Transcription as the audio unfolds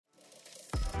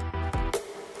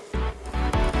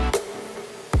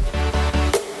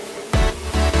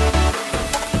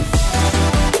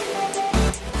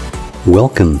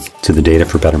Welcome to the Data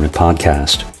for Betterment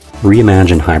podcast,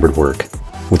 Reimagine Hybrid Work,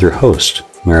 with your host,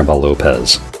 Maribel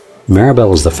Lopez.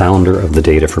 Maribel is the founder of the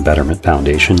Data for Betterment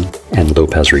Foundation and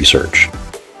Lopez Research.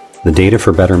 The Data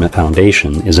for Betterment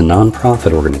Foundation is a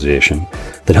nonprofit organization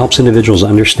that helps individuals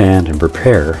understand and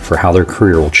prepare for how their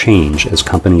career will change as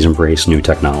companies embrace new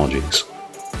technologies.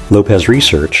 Lopez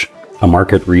Research, a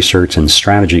market research and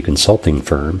strategy consulting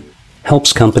firm,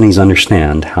 helps companies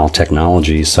understand how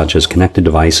technologies such as connected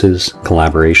devices,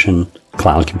 collaboration,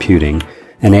 cloud computing,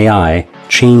 and AI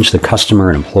change the customer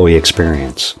and employee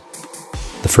experience.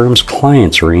 The firm's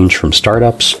clients range from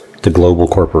startups to global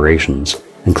corporations,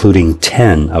 including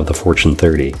 10 of the Fortune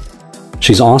 30.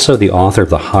 She's also the author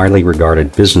of the highly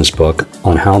regarded business book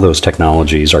on how those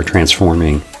technologies are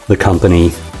transforming the company,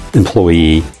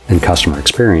 employee, and customer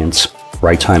experience,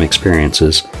 Right Time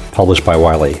Experiences, published by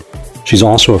Wiley. She's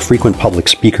also a frequent public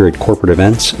speaker at corporate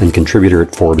events and contributor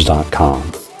at Forbes.com.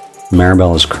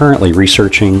 Maribel is currently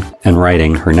researching and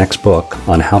writing her next book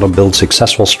on how to build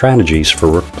successful strategies for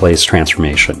workplace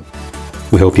transformation.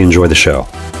 We hope you enjoy the show.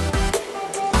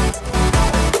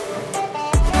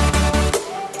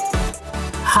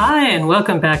 Hi, and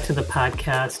welcome back to the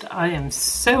podcast. I am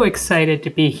so excited to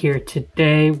be here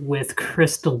today with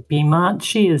Christal Bemont.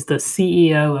 She is the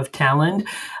CEO of Talend.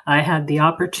 I had the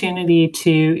opportunity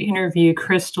to interview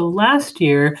Christal last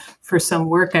year for some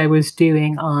work I was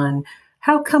doing on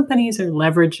how companies are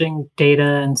leveraging data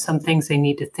and some things they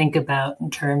need to think about in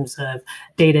terms of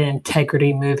data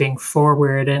integrity moving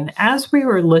forward. And as we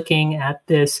were looking at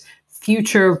this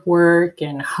future of work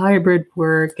and hybrid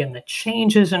work and the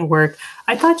changes in work,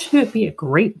 I thought she would be a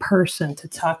great person to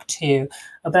talk to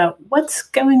about what's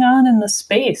going on in the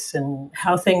space and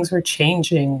how things were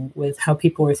changing with how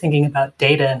people were thinking about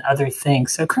data and other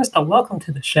things. So Christal, welcome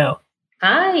to the show.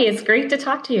 Hi, it's great to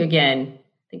talk to you again.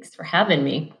 Thanks for having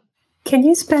me. Can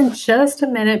you spend just a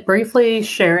minute briefly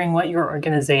sharing what your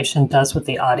organization does with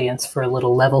the audience for a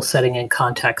little level setting and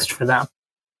context for them?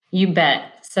 You bet.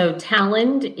 So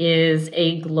Talend is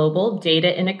a global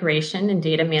data integration and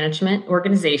data management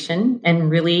organization. And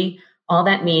really all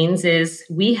that means is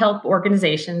we help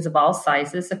organizations of all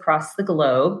sizes across the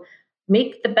globe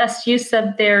make the best use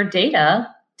of their data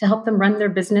to help them run their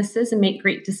businesses and make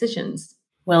great decisions.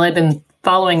 Well, I've been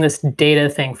following this data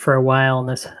thing for a while, and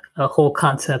this whole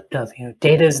concept of,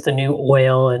 data is the new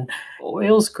oil, and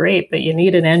oil's great, but you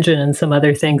need an engine and some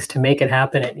other things to make it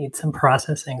happen. It needs some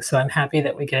processing. So I'm happy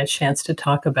that we get a chance to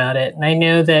talk about it. And I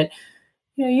know that,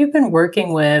 you've been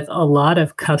working with a lot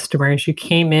of customers. You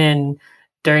came in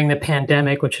during the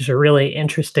pandemic, which is a really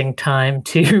interesting time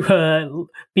to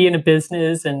be in a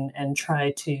business and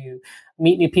try to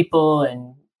meet new people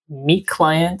and meet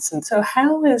clients. And so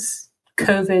how has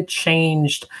COVID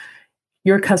changed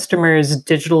your customers'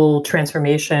 digital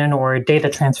transformation or data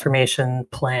transformation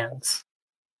plans?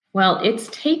 Well, it's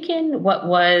taken what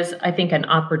was, I think, an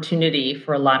opportunity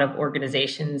for a lot of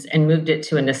organizations and moved it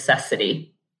to a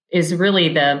necessity, is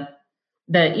really the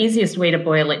easiest way to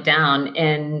boil it down.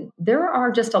 And there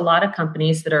are just a lot of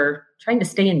companies that are trying to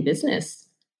stay in business,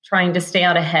 trying to stay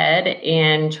out ahead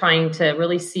and trying to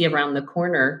really see around the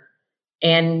corner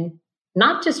and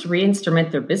not just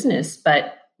re-instrument their business,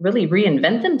 but really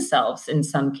reinvent themselves in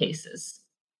some cases.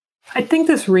 I think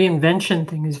this reinvention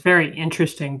thing is very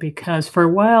interesting because for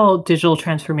a while, digital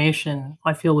transformation,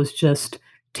 I feel, was just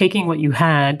taking what you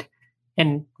had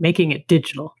and making it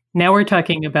digital. Now we're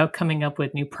talking about coming up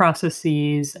with new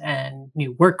processes and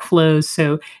new workflows.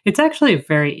 So it's actually a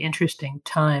very interesting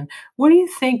time. What do you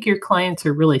think your clients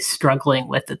are really struggling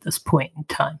with at this point in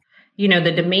time? The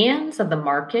demands of the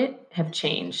market have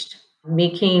changed.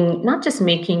 Not just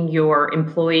making your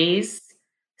employees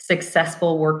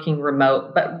successful working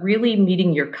remote, but really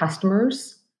meeting your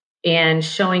customers and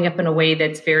showing up in a way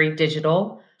that's very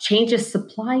digital, changes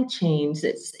supply chains.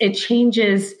 It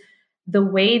changes the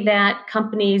way that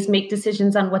companies make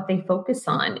decisions on what they focus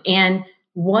on. And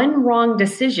one wrong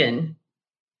decision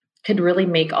could really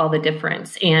make all the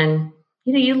difference. And,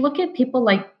 you look at people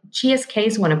like GSK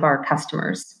is one of our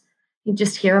customers. You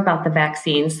just hear about the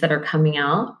vaccines that are coming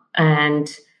out. And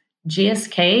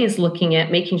GSK is looking at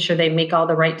making sure they make all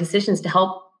the right decisions to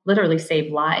help literally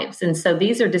save lives. And so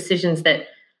these are decisions that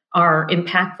are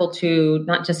impactful to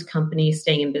not just companies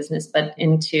staying in business, but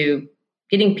into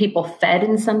getting people fed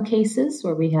in some cases,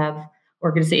 where we have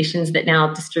organizations that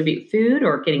now distribute food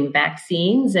or getting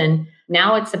vaccines. And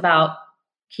now it's about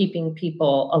keeping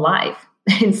people alive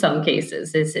in some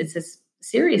cases. It's as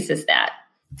serious as that.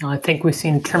 I think we've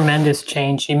seen tremendous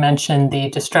change. You mentioned the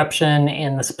disruption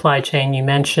in the supply chain. You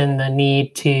mentioned the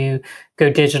need to go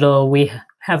digital. We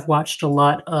have watched a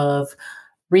lot of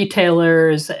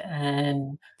retailers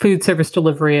and food service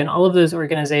delivery and all of those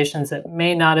organizations that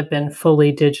may not have been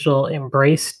fully digital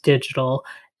embrace digital.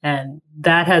 And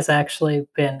that has actually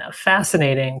been a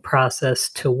fascinating process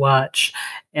to watch.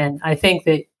 And I think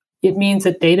that it means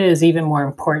that data is even more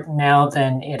important now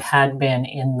than it had been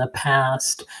in the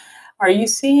past. Are you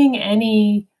seeing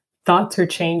any thoughts or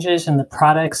changes in the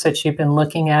products that you've been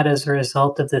looking at as a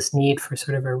result of this need for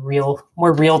sort of a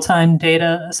more real-time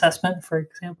data assessment, for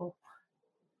example?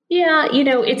 Yeah,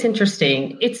 it's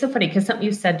interesting. It's so funny because something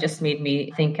you said just made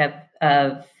me think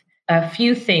of a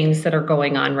few things that are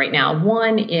going on right now.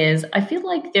 One is I feel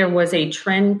like there was a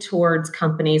trend towards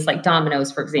companies like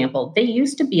Domino's, for example. They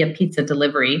used to be a pizza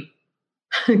delivery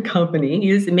company,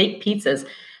 used to make pizzas.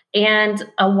 And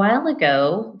a while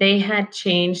ago, they had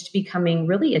changed to becoming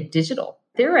really a digital.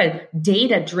 They're a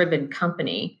data driven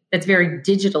company that's very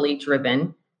digitally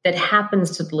driven that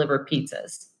happens to deliver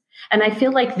pizzas. And I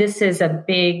feel like this is a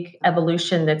big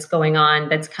evolution that's going on.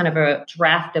 That's kind of a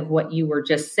draft of what you were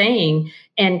just saying.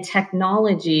 And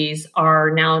technologies are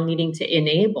now needing to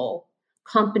enable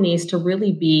companies to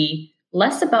really be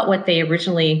less about what they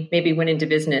originally maybe went into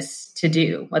business to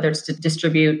do, whether it's to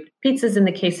distribute pizzas in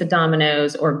the case of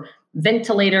Domino's or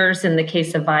ventilators in the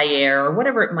case of Vieira or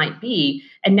whatever it might be,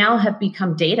 and now have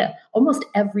become data. Almost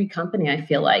every company, I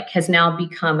feel like, has now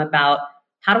become about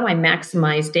how do I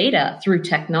maximize data through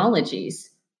technologies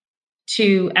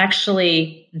to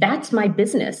actually, that's my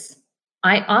business.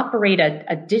 I operate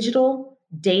a digital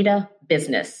data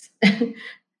business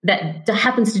that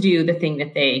happens to do the thing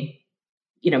that they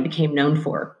became known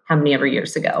for how many ever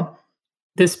years ago.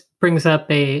 This brings up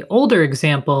a older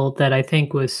example that I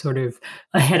think was sort of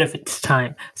ahead of its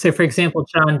time. So, for example,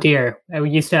 John Deere. I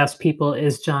used to ask people,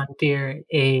 is John Deere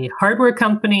a hardware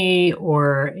company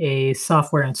or a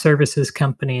software and services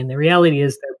company? And the reality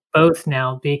is they're both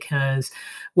now, because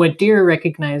what Deere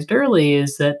recognized early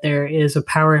is that there is a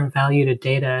power and value to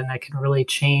data, and that can really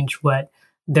change what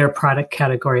their product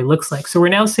category looks like. So we're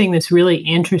now seeing this really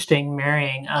interesting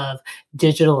marrying of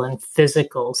digital and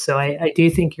physical. So I do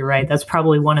think you're right. That's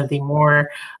probably one of the more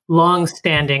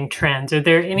long-standing trends. Are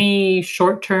there any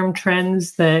short-term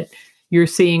trends that you're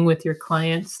seeing with your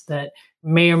clients that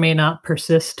may or may not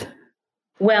persist?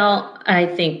 Well, I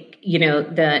think,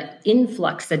 the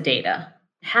influx of data,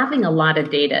 having a lot of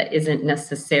data isn't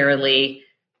necessarily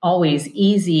always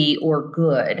easy or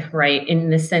good, right?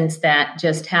 In the sense that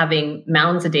just having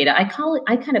mounds of data, I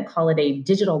kind of call it a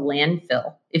digital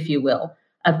landfill, if you will,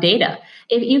 of data.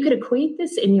 If you could equate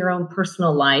this in your own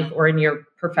personal life or in your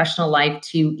professional life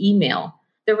to email,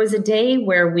 there was a day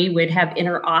where we would have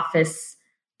inter-office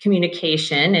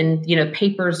communication and,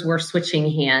 papers were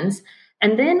switching hands.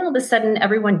 And then all of a sudden,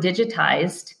 everyone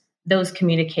digitized those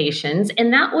communications.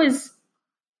 And that was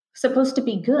supposed to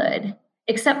be good.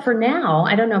 Except for now,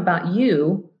 I don't know about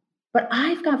you, but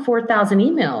I've got 4,000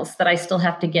 emails that I still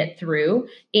have to get through.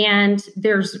 And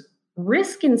there's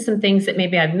risk in some things that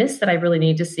maybe I've missed that I really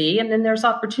need to see. And then there's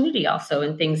opportunity also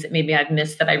in things that maybe I've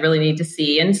missed that I really need to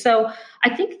see. And so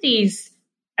I think these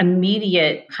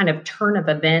immediate kind of turn of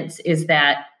events is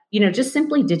that, just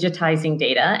simply digitizing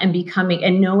data and becoming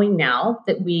and knowing now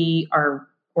that we are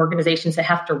organizations that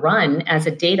have to run as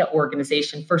a data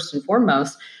organization first and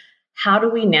foremost. How do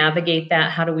we navigate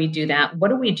that? How do we do that? What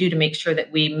do we do to make sure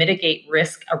that we mitigate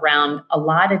risk around a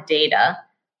lot of data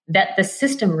that the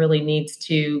system really needs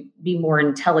to be more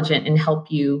intelligent and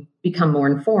help you become more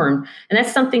informed? And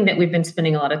that's something that we've been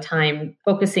spending a lot of time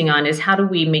focusing on is how do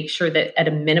we make sure that at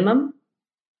a minimum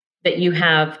that you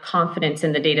have confidence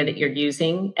in the data that you're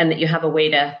using and that you have a way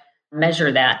to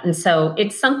measure that. And so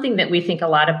it's something that we think a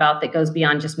lot about that goes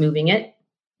beyond just moving it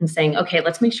and saying, okay,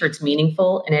 let's make sure it's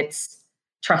meaningful and it's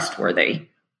trustworthy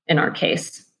in our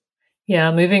case.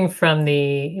 Yeah, moving from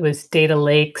it was data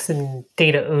lakes and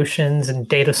data oceans and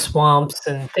data swamps,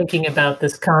 and thinking about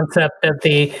this concept of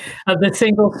the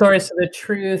single source of the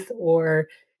truth, or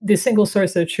the single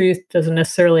source of truth doesn't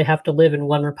necessarily have to live in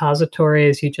one repository,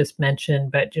 as you just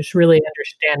mentioned, but just really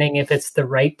understanding if it's the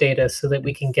right data so that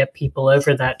we can get people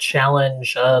over that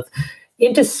challenge of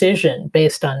indecision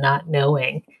based on not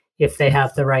knowing if they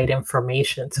have the right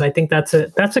information. So I think that's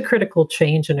a critical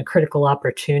change and a critical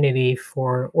opportunity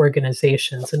for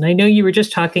organizations. And I know you were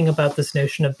just talking about this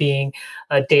notion of being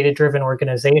a data-driven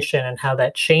organization and how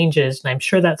that changes. And I'm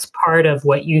sure that's part of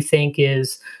what you think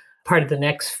is part of the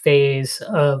next phase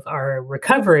of our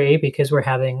recovery, because we're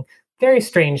having very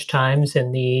strange times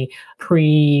in the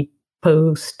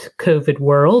pre-post-COVID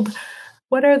world.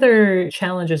 What other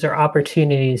challenges or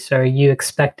opportunities are you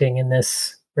expecting in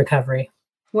this recovery?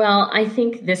 Well, I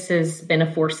think this has been a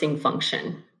forcing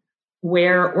function.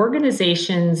 where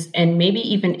organizations and maybe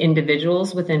even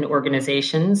individuals within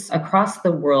organizations across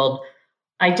the world,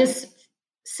 I just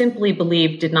simply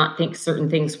believe did not think certain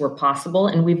things were possible.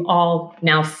 And we've all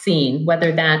now seen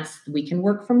whether that's we can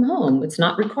work from home. It's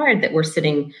not required that we're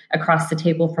sitting across the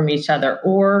table from each other,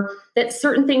 or that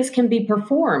certain things can be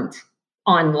performed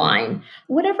online.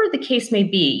 Whatever the case may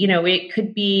be, it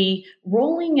could be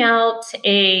rolling out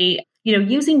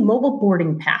using mobile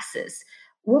boarding passes,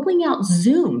 rolling out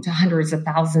Zoom to hundreds of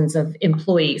thousands of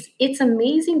employees. It's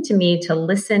amazing to me to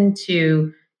listen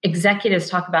to executives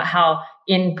talk about how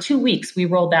in 2 weeks we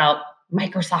rolled out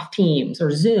Microsoft Teams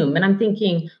or Zoom. And I'm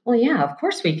thinking, well, yeah, of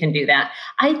course we can do that.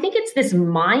 I think it's this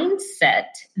mindset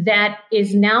that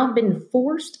is now been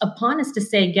forced upon us to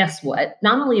say, guess what?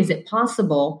 Not only is it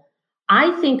possible,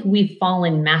 I think we've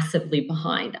fallen massively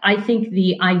behind. I think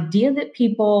the idea that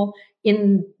people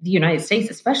in the United States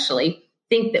especially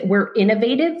think that we're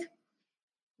innovative,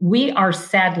 we are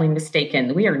sadly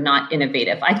mistaken. We are not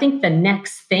innovative. I think the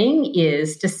next thing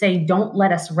is to say, don't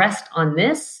let us rest on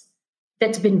this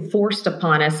that's been forced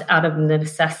upon us out of the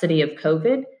necessity of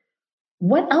COVID.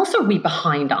 What else are we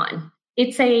behind on?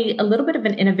 It's a little bit of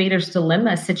an innovator's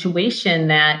dilemma situation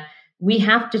that we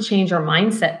have to change our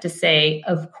mindset to say,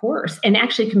 of course, and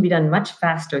actually can be done much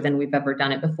faster than we've ever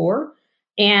done it before.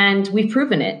 And we've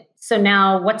proven it. So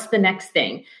now what's the next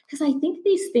thing? Because I think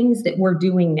these things that we're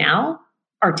doing now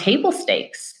are table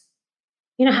stakes.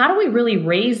 How do we really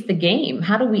raise the game?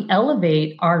 How do we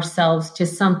elevate ourselves to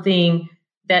something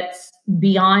that's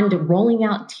beyond rolling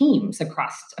out teams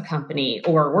across a company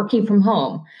or working from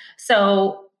home?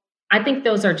 So I think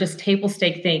those are just table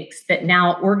stake things that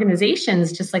now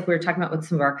organizations, just like we were talking about with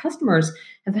some of our customers,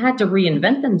 have had to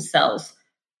reinvent themselves.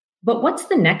 But what's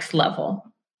the next level?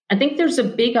 I think there's a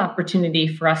big opportunity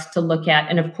for us to look at,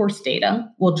 and of course, data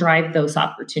will drive those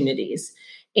opportunities.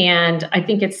 And I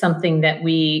think it's something that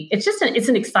it's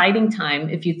an exciting time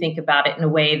if you think about it in a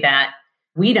way that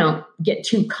we don't get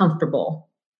too comfortable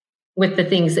with the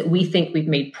things that we think we've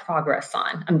made progress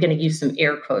on. I'm going to use some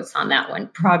air quotes on that one,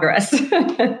 progress.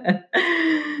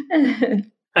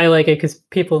 I like it because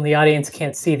people in the audience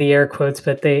can't see the air quotes,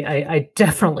 but I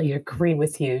definitely agree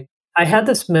with you. I had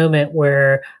this moment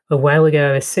where a while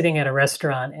ago I was sitting at a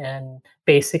restaurant and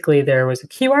basically there was a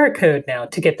QR code now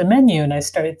to get the menu. And I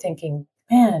started thinking,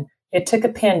 man, it took a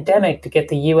pandemic to get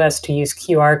the US to use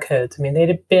QR codes. I mean, they'd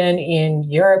have been in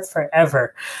Europe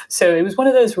forever. So it was one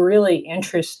of those really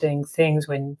interesting things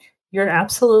when you're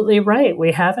absolutely right.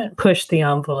 We haven't pushed the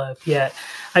envelope yet.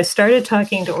 I started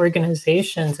talking to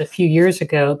organizations a few years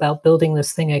ago about building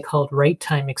this thing I called right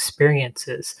time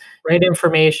experiences. Right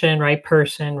information, right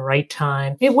person, right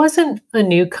time. It wasn't a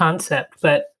new concept,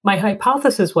 but my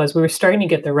hypothesis was we were starting to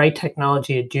get the right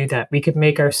technology to do that. We could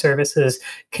make our services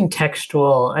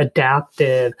contextual,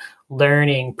 adaptive,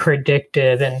 learning,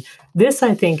 predictive. And this,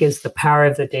 I think, is the power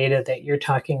of the data that you're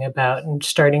talking about and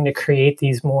starting to create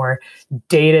these more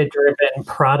data-driven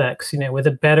products, with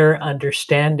a better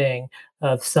understanding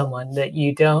of someone, that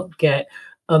you don't get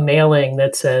a mailing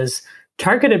that says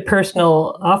targeted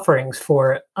personal offerings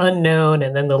for unknown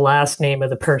and then the last name of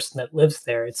the person that lives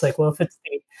there. It's like, well, if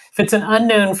it's an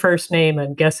unknown first name,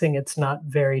 I'm guessing it's not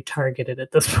very targeted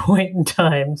at this point in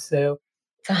time. So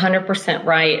it's 100%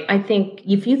 right. I think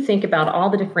if you think about all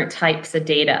the different types of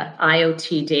data,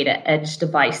 IoT data, edge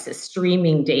devices,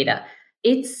 streaming data,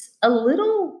 it's a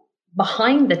little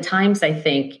behind the times, I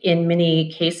think, in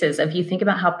many cases. If you think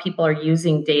about how people are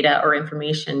using data or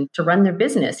information to run their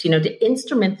business, to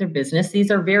instrument their business,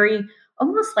 these are very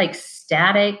almost like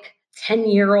static,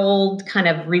 10-year-old kind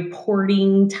of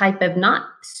reporting type of, not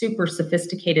super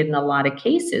sophisticated in a lot of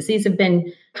cases. These have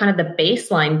been kind of the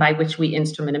baseline by which we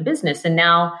instrument a business. And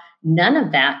now none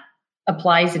of that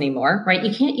applies anymore, right?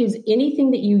 You can't use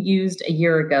anything that you used a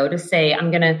year ago to say,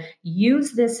 I'm going to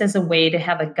use this as a way to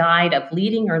have a guide of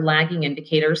leading or lagging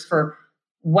indicators for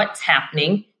what's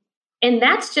happening. And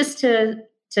that's just to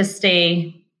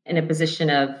stay in a position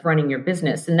of running your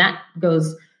business. And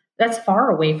that's far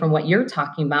away from what you're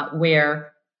talking about,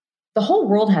 where the whole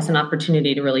world has an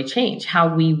opportunity to really change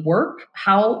how we work,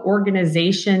 how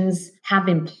organizations have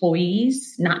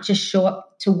employees not just show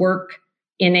up to work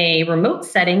in a remote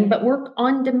setting, but work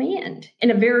on demand in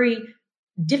a very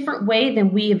different way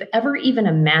than we have ever even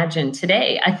imagined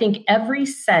today. I think every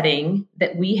setting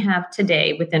that we have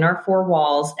today within our four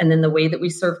walls and then the way that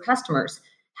we serve customers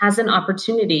has an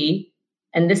opportunity.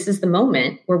 And this is the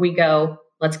moment where we go,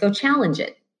 let's go challenge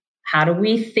it. How do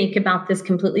we think about this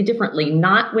completely differently?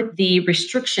 Not with the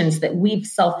restrictions that we've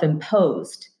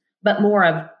self-imposed, but more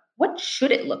of what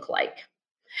should it look like?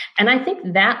 And I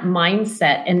think that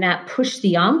mindset and that push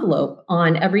the envelope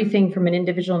on everything from an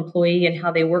individual employee and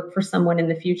how they work for someone in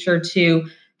the future to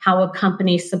how a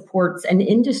company supports an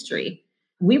industry.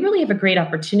 We really have a great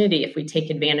opportunity if we take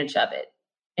advantage of it.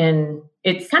 And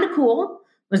it's kind of cool,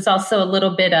 but it's also a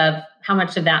little bit of how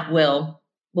much of that will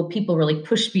people really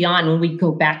push beyond when we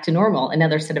go back to normal,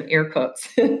 another set of air quotes.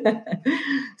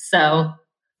 So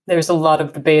there's a lot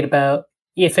of debate about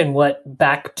if and what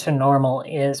back to normal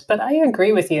is, but I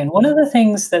agree with you. And one of the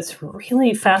things that's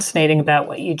really fascinating about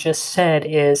what you just said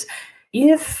is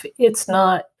if it's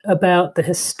not about the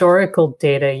historical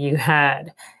data you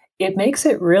had, it makes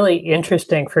it really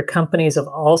interesting for companies of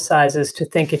all sizes to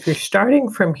think if you're starting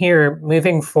from here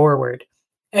moving forward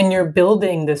and you're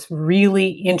building this really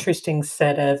interesting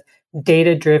set of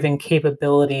data-driven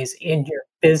capabilities in your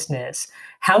business,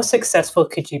 how successful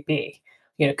could you be?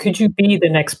 Could you be the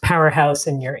next powerhouse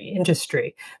in your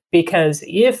industry? Because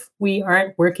if we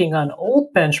aren't working on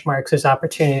old benchmarks, there's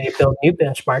opportunity to build new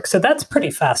benchmarks. So that's pretty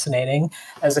fascinating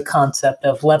as a concept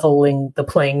of leveling the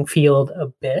playing field a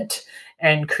bit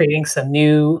and creating some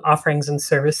new offerings and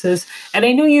services. And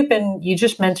I know you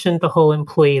just mentioned the whole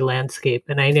employee landscape.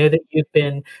 And I know that you've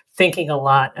been thinking a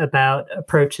lot about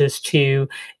approaches to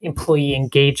employee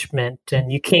engagement.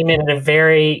 And you came in at a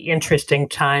very interesting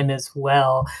time as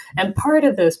well. And part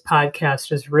of this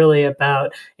podcast is really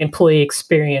about employee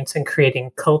experience and creating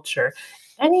culture.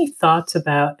 Any thoughts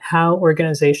about how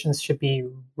organizations should be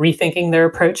rethinking their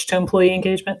approach to employee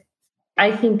engagement?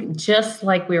 I think just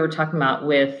like we were talking about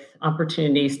with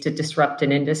opportunities to disrupt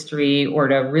an industry or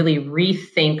to really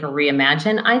rethink or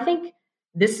reimagine, I think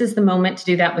this is the moment to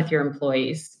do that with your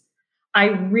employees. I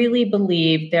really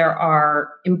believe there are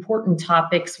important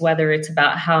topics, whether it's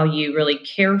about how you really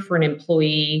care for an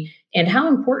employee and how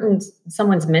important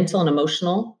someone's mental and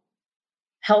emotional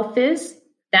health is.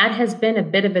 That has been a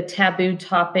bit of a taboo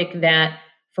topic that,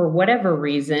 for whatever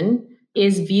reason,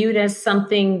 is viewed as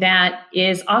something that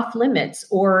is off limits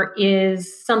or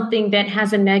is something that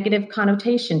has a negative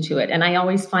connotation to it. And I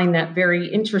always find that very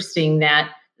interesting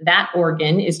that that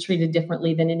organ is treated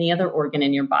differently than any other organ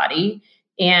in your body.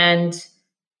 And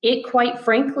it, quite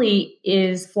frankly,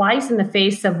 flies in the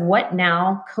face of what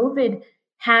now COVID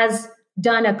has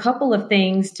done a couple of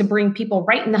things to bring people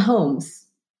right in the homes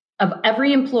of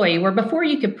every employee, where before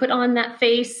you could put on that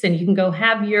face and you can go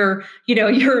have your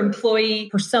employee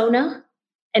persona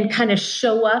and kind of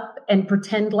show up and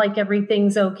pretend like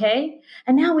everything's okay.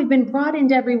 And now we've been brought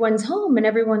into everyone's home and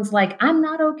everyone's like, I'm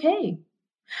not okay.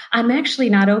 I'm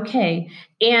actually not okay.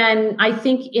 And I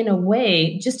think in a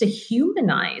way, just to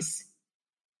humanize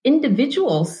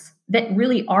individuals that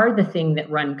really are the thing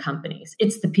that run companies.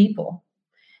 It's the people.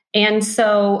 And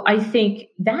so I think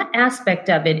that aspect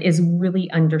of it is really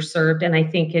underserved. And I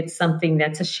think it's something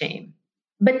that's a shame.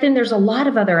 But then there's a lot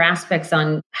of other aspects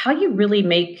on how you really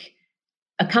make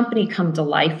a company come to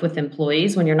life with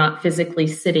employees when you're not physically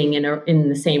sitting in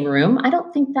the same room. I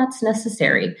don't think that's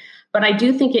necessary. But I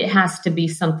do think it has to be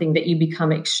something that you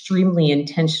become extremely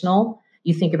intentional.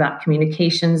 You think about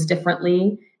communications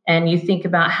differently. And you think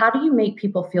about how do you make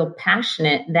people feel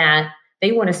passionate that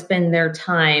they want to spend their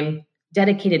time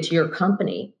dedicated to your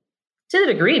company. To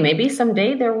the degree, maybe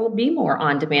someday there will be more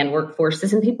on-demand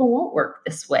workforces and people won't work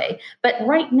this way. But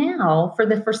right now, for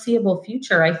the foreseeable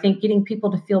future, I think getting people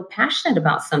to feel passionate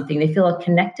about something, they feel a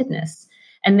connectedness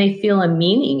and they feel a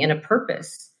meaning and a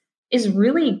purpose is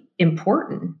really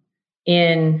important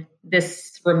in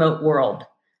this remote world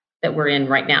that we're in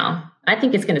right now. I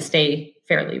think it's going to stay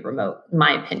fairly remote, in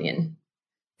my opinion.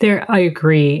 I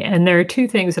agree. And there are two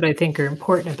things that I think are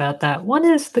important about that. One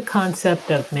is the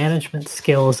concept of management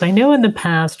skills. I know in the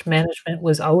past, management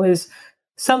was always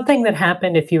something that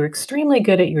happened if you were extremely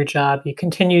good at your job, you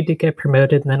continued to get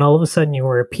promoted, and then all of a sudden you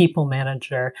were a people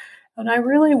manager. And I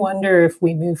really wonder if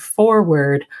we move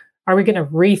forward, are we going to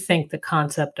rethink the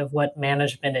concept of what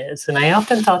management is? And I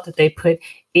often thought that they put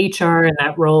HR in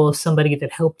that role of somebody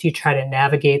that helped you try to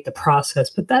navigate the process,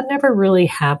 but that never really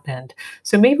happened.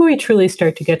 So maybe we truly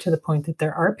start to get to the point that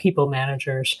there are people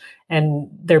managers and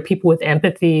there are people with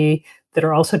empathy that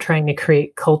are also trying to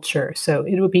create culture. So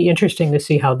it would be interesting to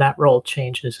see how that role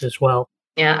changes as well.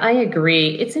 Yeah, I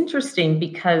agree. It's interesting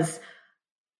because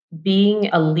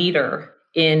being a leader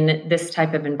in this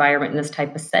type of environment, in this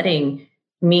type of setting,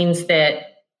 means that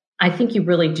I think you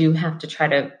really do have to try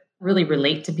to really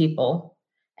relate to people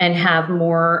and have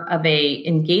more of a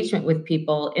engagement with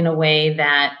people in a way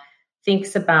that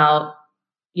thinks about,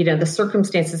 the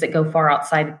circumstances that go far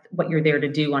outside what you're there to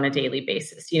do on a daily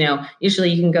basis.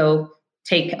 Usually you can go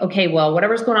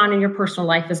whatever's going on in your personal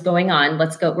life is going on.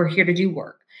 Let's go. We're here to do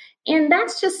work. And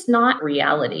that's just not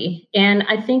reality. And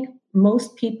I think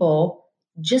most people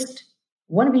just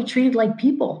want to be treated like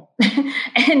people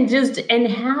and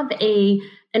have an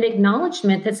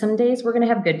acknowledgement that some days we're going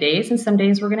to have good days and some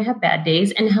days we're going to have bad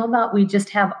days. And how about we just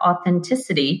have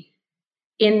authenticity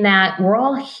in that we're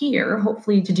all here,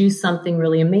 hopefully to do something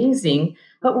really amazing,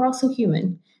 but we're also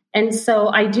human. And so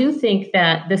I do think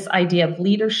that this idea of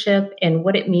leadership and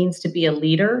what it means to be a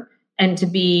leader and to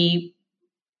be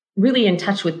really in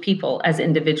touch with people as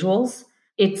individuals,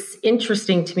 it's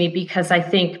interesting to me because I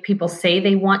think people say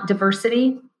they want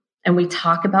diversity and we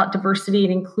talk about diversity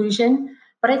and inclusion.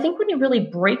 But I think when you really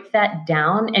break that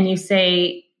down and you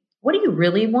say, what do you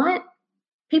really want?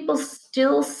 People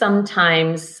still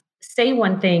sometimes say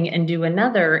one thing and do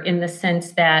another, in the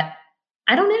sense that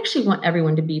I don't actually want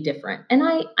everyone to be different. And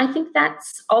I think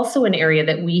that's also an area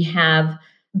that we have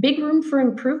big room for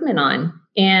improvement on.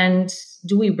 And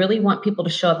do we really want people to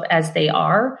show up as they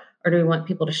are, or do we want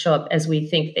people to show up as we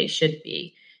think they should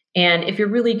be? And if you're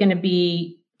really going to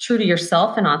be true to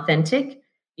yourself and authentic,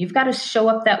 you've got to show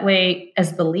up that way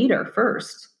as the leader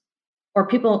first, or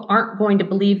people aren't going to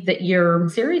believe that you're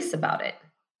serious about it.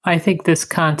 I think this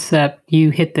concept, you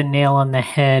hit the nail on the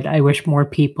head. I wish more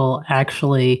people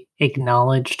actually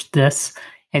acknowledged this.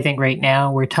 I think right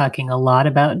now we're talking a lot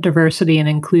about diversity and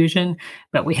inclusion,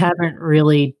 but we haven't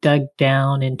really dug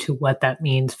down into what that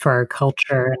means for our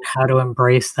culture and how to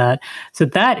embrace that. So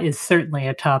that is certainly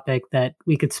a topic that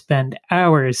we could spend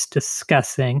hours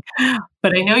discussing,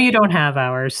 but I know you don't have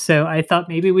hours. So I thought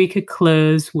maybe we could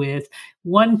close with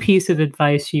one piece of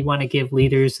advice you want to give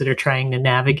leaders that are trying to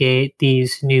navigate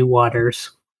these new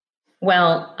waters.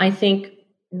 Well, I think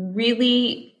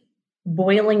really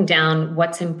boiling down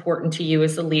what's important to you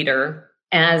as a leader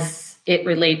as it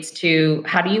relates to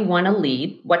how do you want to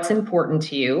lead, what's important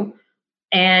to you,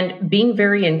 and being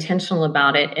very intentional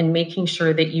about it and making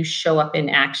sure that you show up in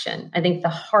action. I think the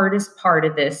hardest part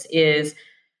of this is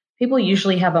people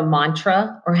usually have a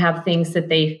mantra or have things that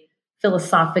they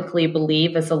philosophically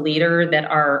believe as a leader that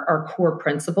are core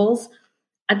principles.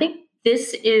 I think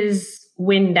this is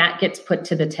when that gets put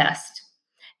to the test.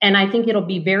 And I think it'll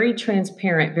be very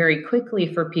transparent very quickly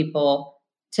for people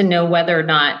to know whether or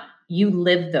not you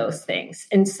live those things.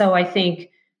 And so I think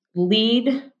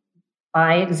lead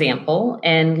by example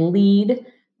and lead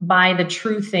by the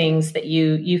true things that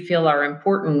you feel are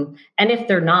important. And if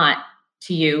they're not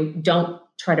to you, don't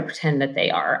try to pretend that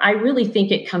they are. I really think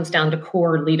it comes down to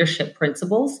core leadership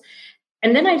principles.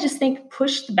 And then I just think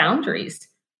push the boundaries.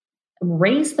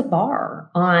 Raise the bar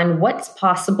on what's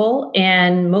possible.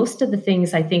 And most of the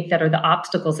things I think that are the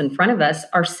obstacles in front of us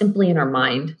are simply in our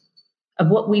mind of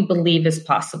what we believe is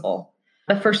possible.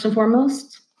 But first and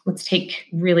foremost, let's take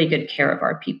really good care of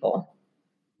our people.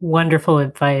 Wonderful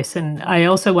advice. And I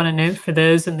also want to note for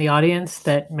those in the audience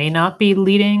that may not be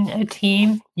leading a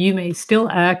team, you may still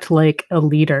act like a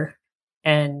leader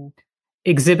and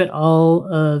exhibit all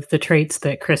of the traits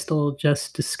that Christal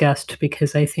just discussed,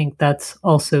 because I think that's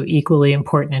also equally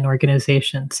important in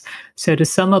organizations. So to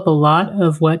sum up a lot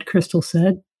of what Christal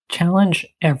said, challenge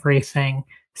everything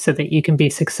so that you can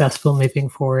be successful moving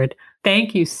forward.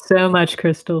 Thank you so much,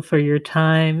 Christal, for your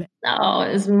time. Oh,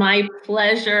 it was my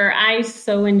pleasure. I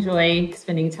so enjoy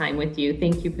spending time with you.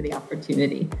 Thank you for the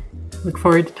opportunity. Look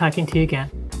forward to talking to you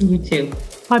again. You too.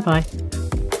 Bye-bye.